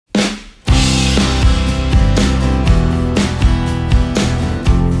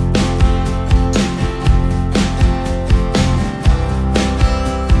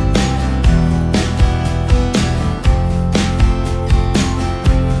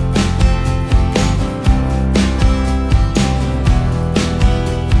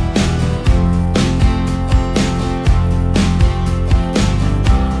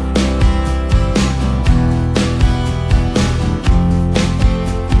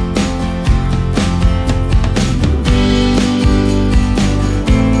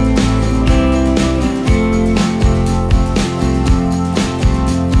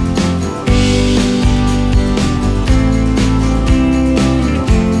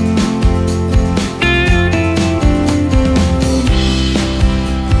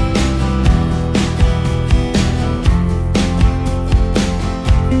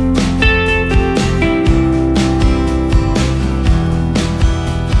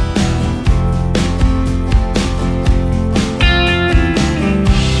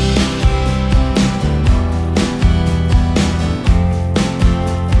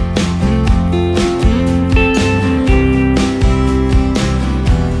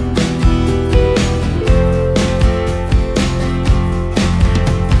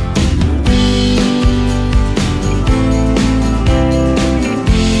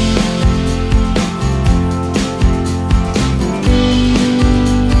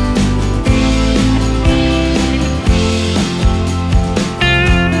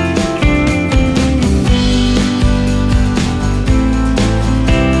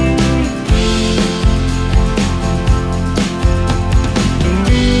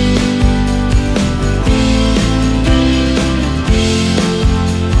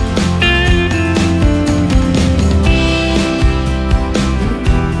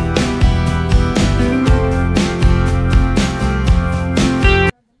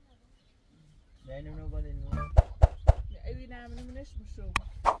چشم شو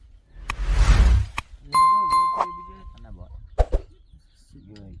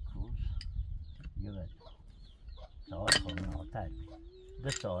سوال خورن آتک ده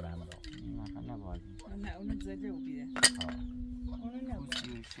سارم را نه بازی نه اونو زده و بیده اونو نبود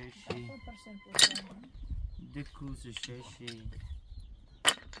کوسی ششی ده کوس ششی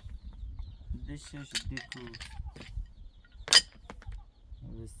ده شش ده کوس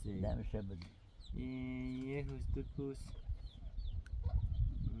بسه دمشه بدی یه کوس ده کوس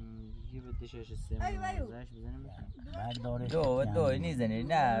یه به ده شش سه موزش بزنیم برداره دو نیزنی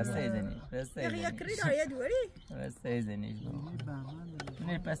نه سه زنی بس سه یا زنی کری داره دوری بس سه زنی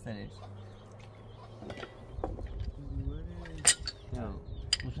نه پس نش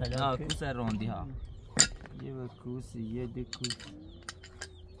ها کوس روندی ها یه به کوس یه ده کوس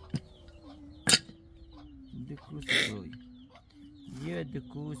ده کوس دوی یه ده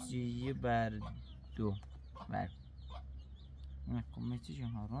کوس یه بر دو بر نه کمیتی چه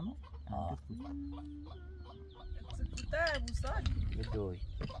ها رانو ده کوس سکوتر بوساد یه دوی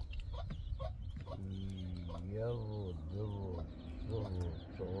یه و دو و سه و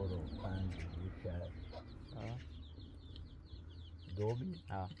چهار و پنج و شش دو بی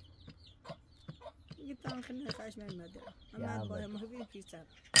ها یه تان خیلی خواهش من مدرم اما باید محبین پیچم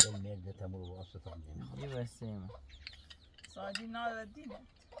دل مرد تمور واسطه یه بسیم سادی نادینه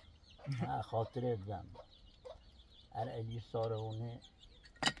ها خاطره دم اره اجی سارونه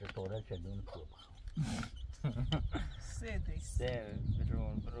ستاره چدون تو سه دیست سه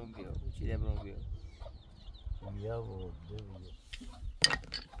برون بیو چیده برون بیو یه و دو و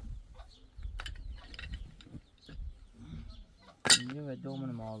یه به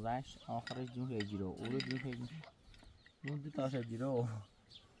دومن مازش آخرش جون هجیرو اولو جون هجیرو جون دو تاش هجیرو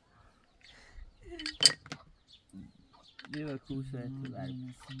یه به کوسه تو برد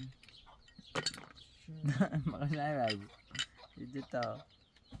مقاش نهی برد یه دو تا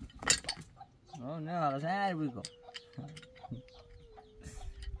نه مقاش نهی برد کن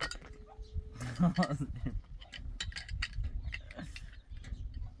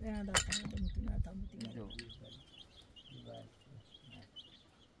نه داستان تو میتونه تا میتونه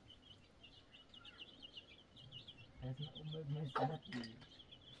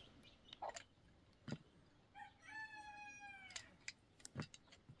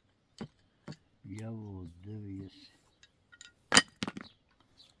یه و دو و یه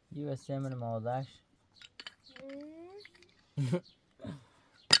یه به سه من مازش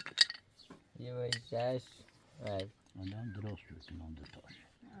یه به شش برد آدم درست شد کنم دو تاش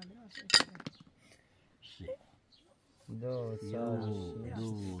سه دو یه چهار و دو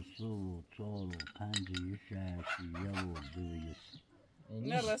و سه و چهار و پنج و یه شش یه و دو و یه سه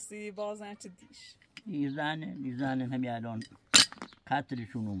نرسی بازن چه دیش ایزانه همی الان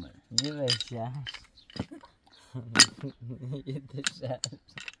قطرشون اومد یه به شش یه ده شش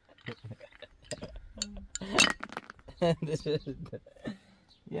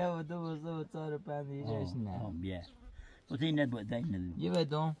یه و دو و سه و چهار و پنج و یه شش نه بیا وقتی این ندبود این ندبود یه به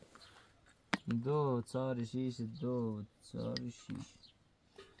دو دو چهار شیش دو چهار شیش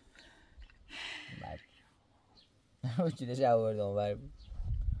او چیده شو بردم بر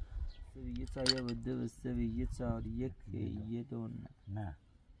یه چهار یه و دو و سه و یه چهار یک یه دو نه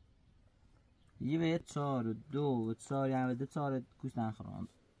یه به یه چهار و دو و چهار یه همه دو چهار کوش نخوراند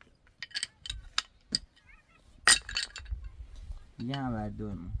یه هم بر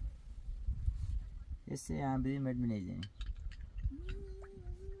دو ما یه سه هم بدیم مرد می نیزنیم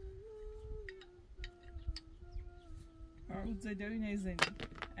روز داری نیزنی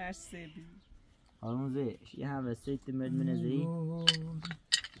ارش سه بی حالون زیش یه هم بسته ایت مرد می نیزنی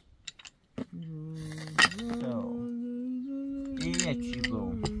این یکی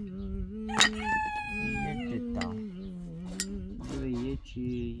بو یه دوتا یه چی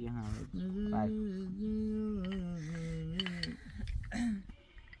یه هم بر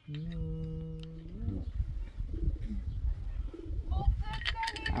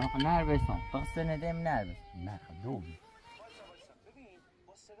آخه نربستم بخصه ندیم نربست نه دو بی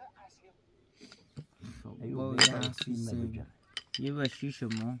با یه با شیش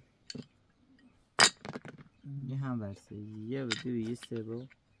ما یه هم برسه یه به دو یه سه با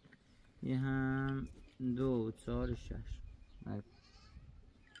یه هم دو چهار شش بردم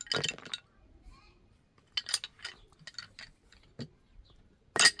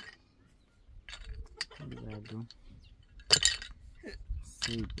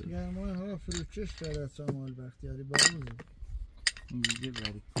گرمای ها فروچش داره سامال بختیاری باروزی اینجا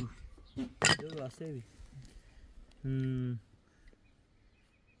برای کوف دو باسه بی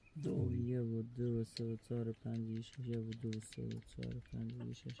دو یه و دو و سه و چهار و پنج و شش یه و دو و سه و چهار و پنج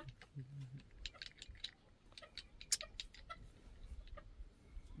و شش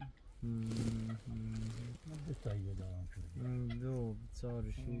دتایی دارم شده 2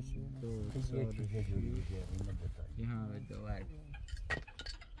 4 6 2 4 یکی جوری میشه این دتایی ها دوار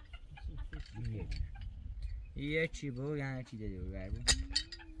یک یه چی بود یعنی چی دیدی بود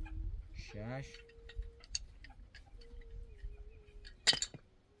 6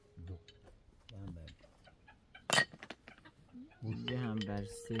 دو هم بر بوده هم بر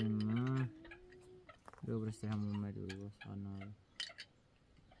سیما دو برسته هم اومد و باز آنا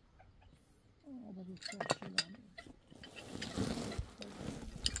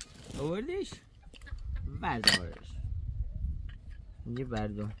آوردیش بردارش یه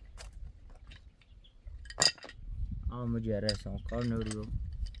بردم مجرس هم کار نوریو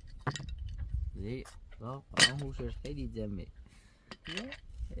زی با هوشش خیلی جمعه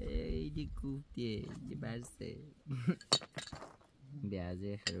خیلی کوفته یه برسه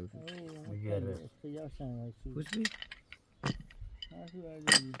بیازه خروف مجرد پوش بی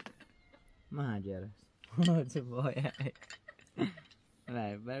مهاجر چه باید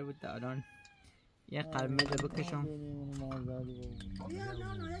بر بود الان یه قلمه ده بکشم بیا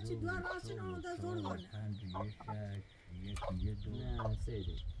نه یه چی دو راستی نه ده زور وانه یکی دو نه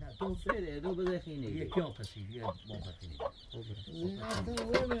سه ده دو بده خینه یکی هم پسی یه با پسی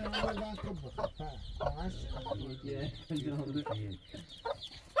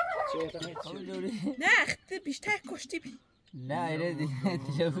نه خیلی بیشتر کشتی بی نه ایره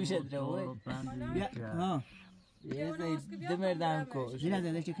دیگه پوشت رو ها یه زی دمردم کش زینا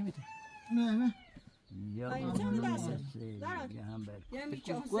داده چه کمیته نه یا هم بر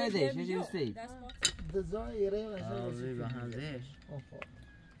گوهدش نجیب سی دزایره و آوی به هم زش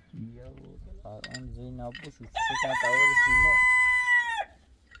یا آن زی نبوش و چکن تاور سیما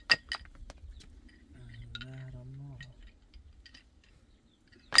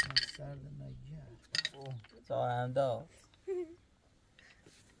سرد نگه سارنده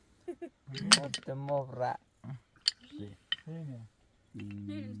مفت مفرع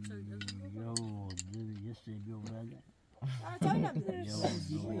یا یه سی بیو برده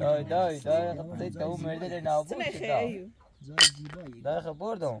دای خب تو مرده نبوش زای زیبایی دای خب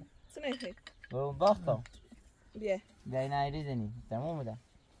بردم سنخی برو باختم بیا دای نایری زنی تموم ده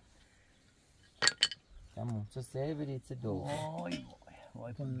تموم چه سه برید چه دو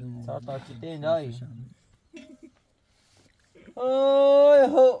وای چهار تا چه دین دایی اوی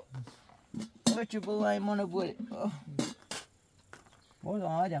هو چه بو ایمانو بوری بردم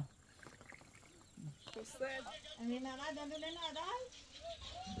آدم امین محمد دندو نه ندای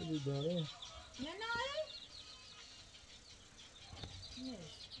خیلی داره نه نه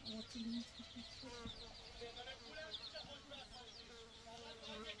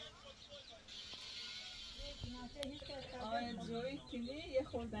جوی کلی یه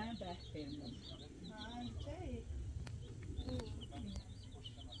خوردن بخیرمون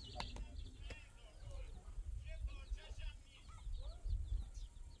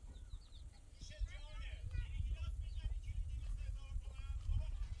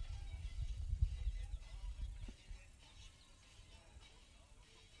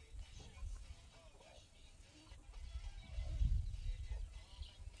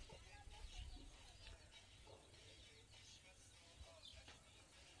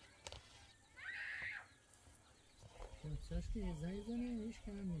چش که یه زنی زنه هیچ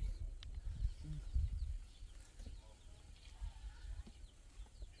کم نیست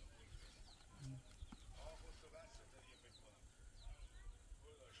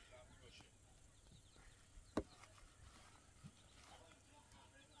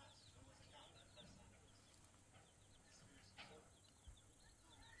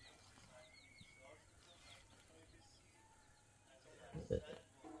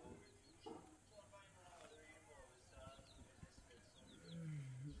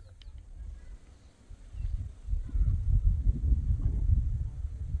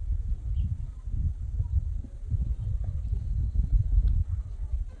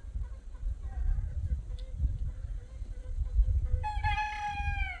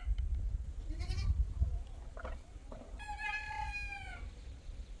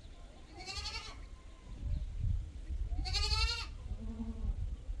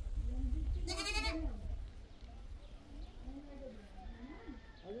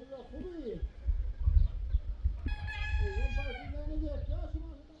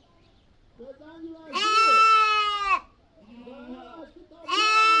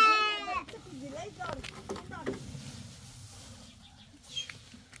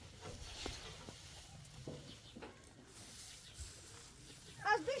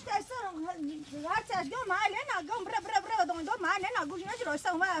هرچی گم محل نه گم بره دون گم محل نه گوش نجی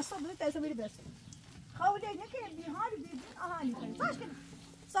راسته اومد از صبح تازه بری برس خوابه نه که بیهاری بیدین آهانی کنی ساش کنی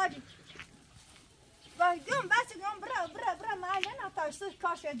ساجد Göm basıyorum bıra mahallen atarsız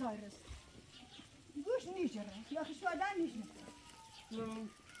karşıya doyuruz. Güç niçin? Yakışmadan niçin?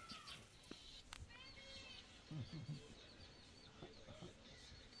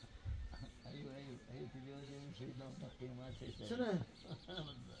 Şuna.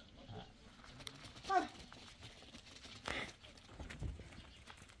 Hadi.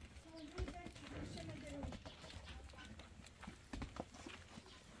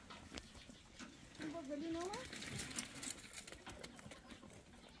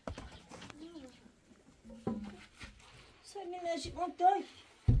 Senin eşin o doy.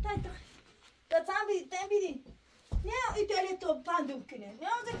 Sen biri. Ne İtalya toplandım kine. Ne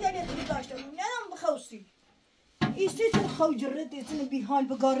oldu İtalya toplaştım. Ne lan bu kavsi. İşte xavcırı desini bir hal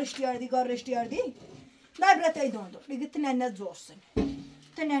bu garış diyardi. Labret aydandı. Ligi tine zorsun.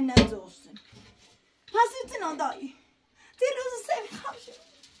 Tine zorsun. Pasitin adayı. Tiruzu sev xavşı.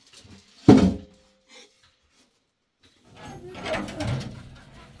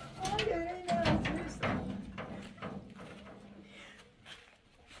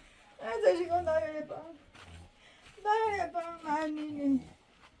 Essa chegando aí, pá. Daí, pá, maninho.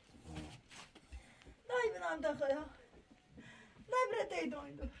 Daí, não tá cara. Daí, pretei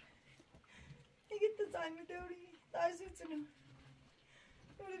doido. E que tu sai me deu ali? Daí, se não.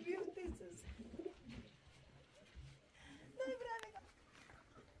 Eu vi o texto. Daí, pra cá.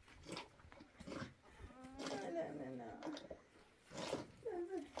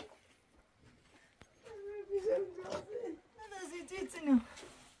 Não. Não.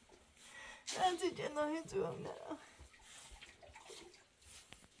 Ben sıcağına hiç uyumluyorum.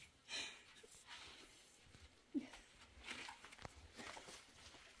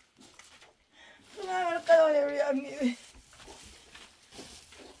 Buna bir kadar yürüyorum gibi.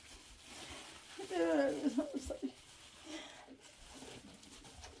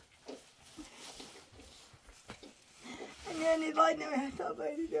 Yani baynama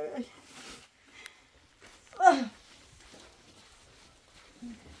tabayı ediyorum.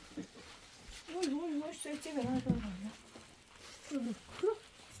 Uy, sesi ver hadi oraya. Kuru.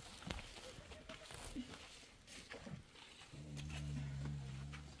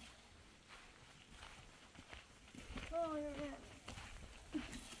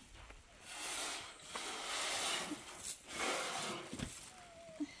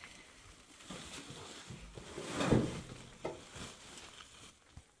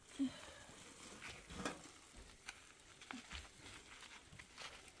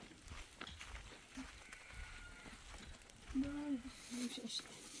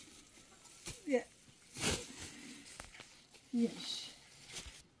 Yes.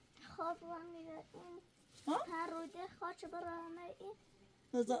 خواستم میگم ها؟ هر روزه خواهد برامه این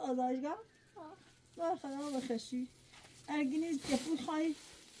از آزایشگاه؟ نه خدا بخشی. اگه جفون خواهی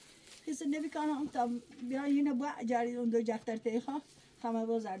کسی نمیکنم تا بیایین با جاری اون دو جفتر تیخا همه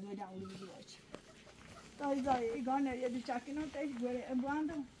با زردوی دانگلی بگیرد. دای ایگانه یه دو چاکنم تایش گوره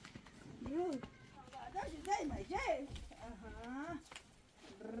امباندم. رو. داشت زای مایشه. آها.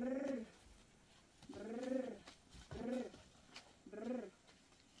 برر.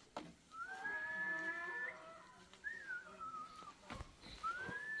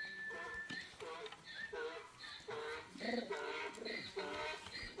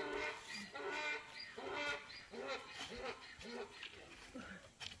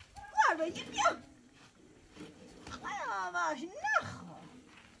 Var be git ya. Ay baş nah.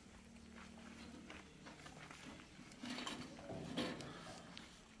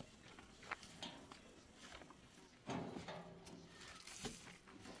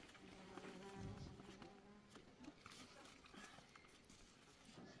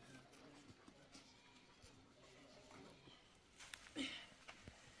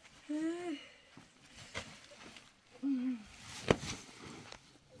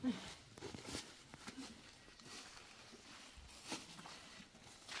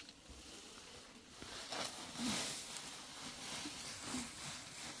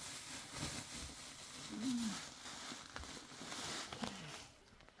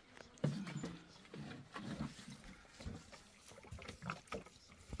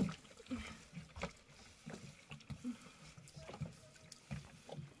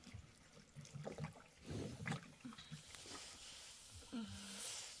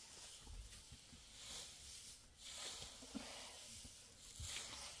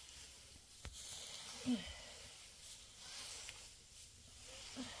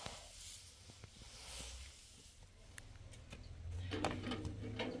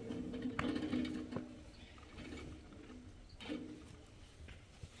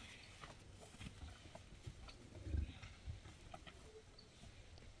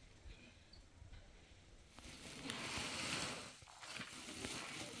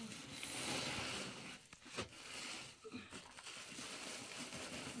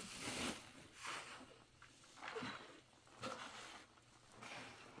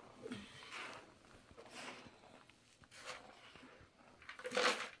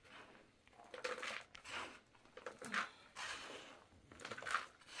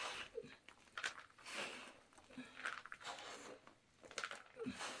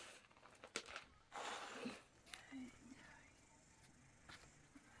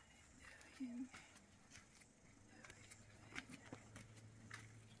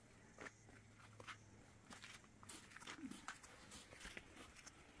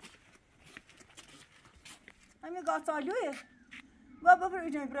 همین قاطالویه و ببر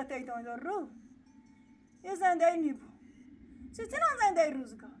ایجان برات ایتان دار رو یه زنده نیبو چطور هم زنده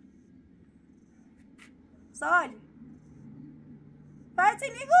روزگار سوالی فایتی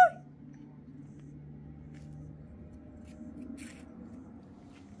میگوی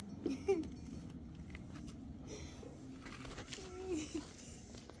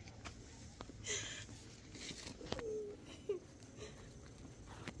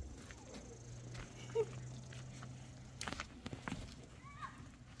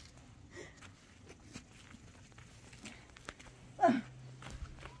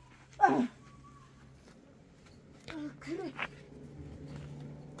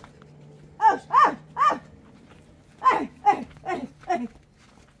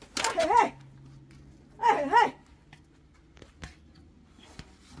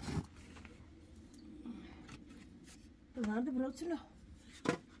Nerede bıraksana?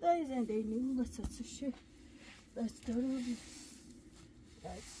 Daha izin değil mi? Bu satış şey. Dastorobi.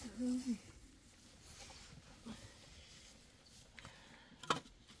 Dastorobi.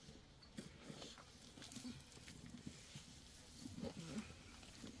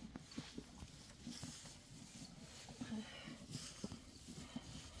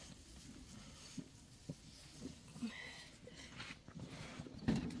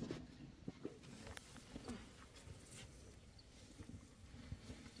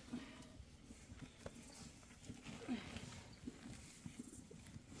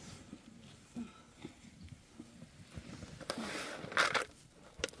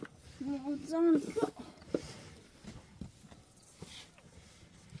 Zaman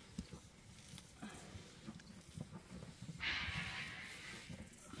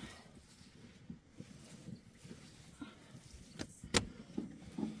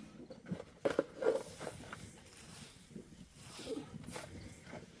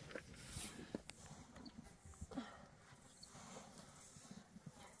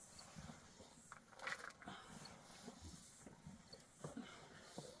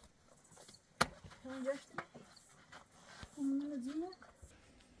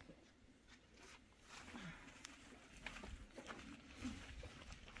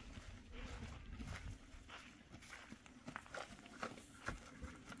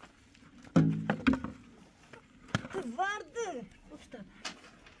vardı. Usta.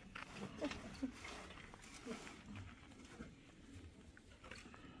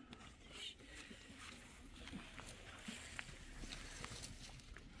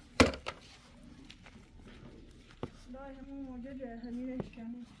 Daha hemen moca همین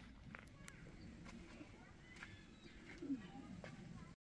اشکنه